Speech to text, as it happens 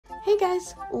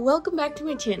guys, welcome back to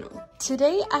my channel.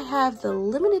 Today I have the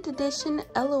limited edition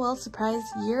LOL surprise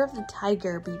Year of the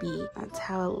Tiger BB. That's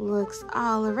how it looks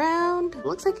all around. It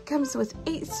looks like it comes with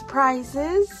 8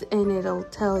 surprises and it'll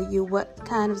tell you what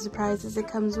kind of surprises it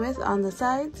comes with on the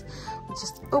sides. We'll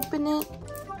just open it.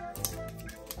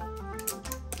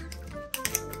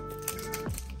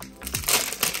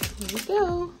 Here we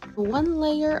go. One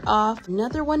layer off,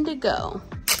 another one to go.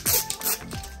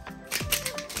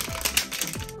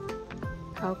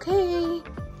 Okay,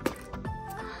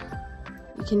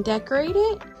 you can decorate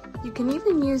it. You can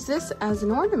even use this as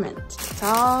an ornament. It's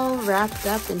all wrapped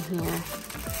up in here.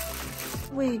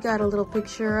 We got a little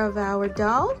picture of our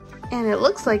doll, and it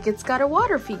looks like it's got a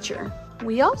water feature.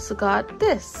 We also got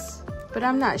this, but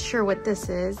I'm not sure what this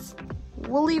is.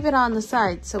 We'll leave it on the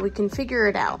side so we can figure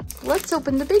it out. Let's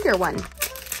open the bigger one.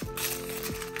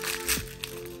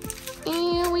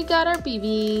 And we got our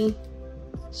BB.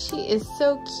 She is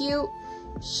so cute.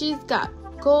 She's got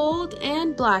gold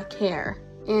and black hair.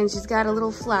 And she's got a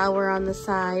little flower on the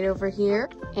side over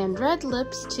here. And red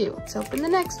lips too. Let's open the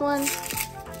next one.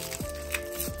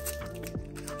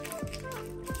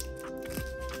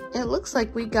 It looks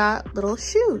like we got little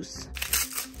shoes.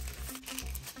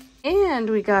 And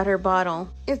we got her bottle.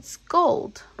 It's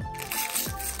gold.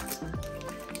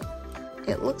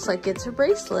 It looks like it's her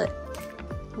bracelet.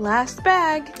 Last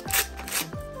bag.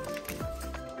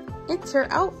 It's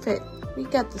her outfit. We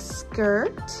got the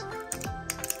skirt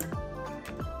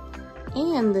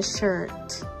and the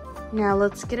shirt. Now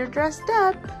let's get her dressed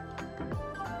up.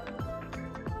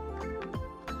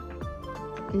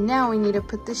 Now we need to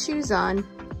put the shoes on.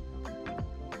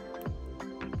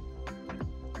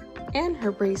 And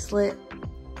her bracelet.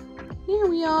 Here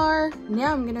we are.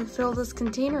 Now I'm gonna fill this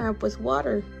container up with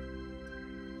water.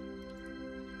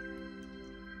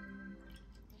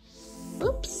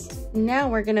 Oops. Now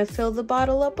we're gonna fill the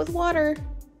bottle up with water.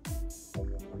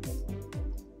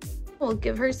 We'll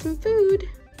give her some food.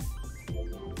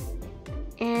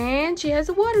 And she has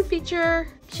a water feature.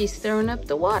 She's throwing up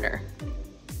the water.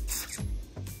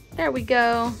 There we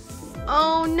go.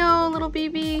 Oh no, little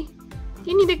BB.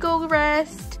 You need to go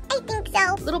rest. I think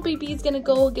so. Little BB is gonna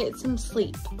go get some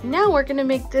sleep. Now we're gonna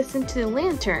make this into a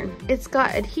lantern. It's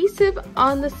got adhesive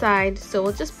on the side, so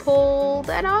we'll just pull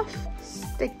that off.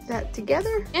 Stick that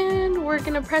together, and we're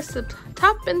gonna press the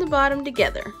top and the bottom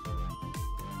together.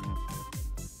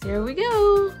 There we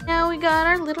go. Now we got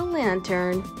our little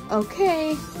lantern.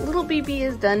 Okay, little BB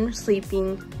is done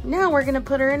sleeping. Now we're gonna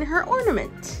put her in her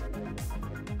ornament.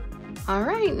 All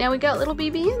right, now we got little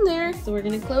BB in there, so we're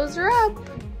gonna close her up.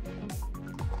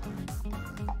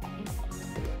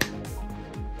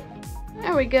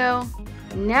 There we go.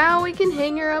 Now we can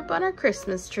hang her up on our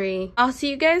Christmas tree. I'll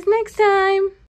see you guys next time.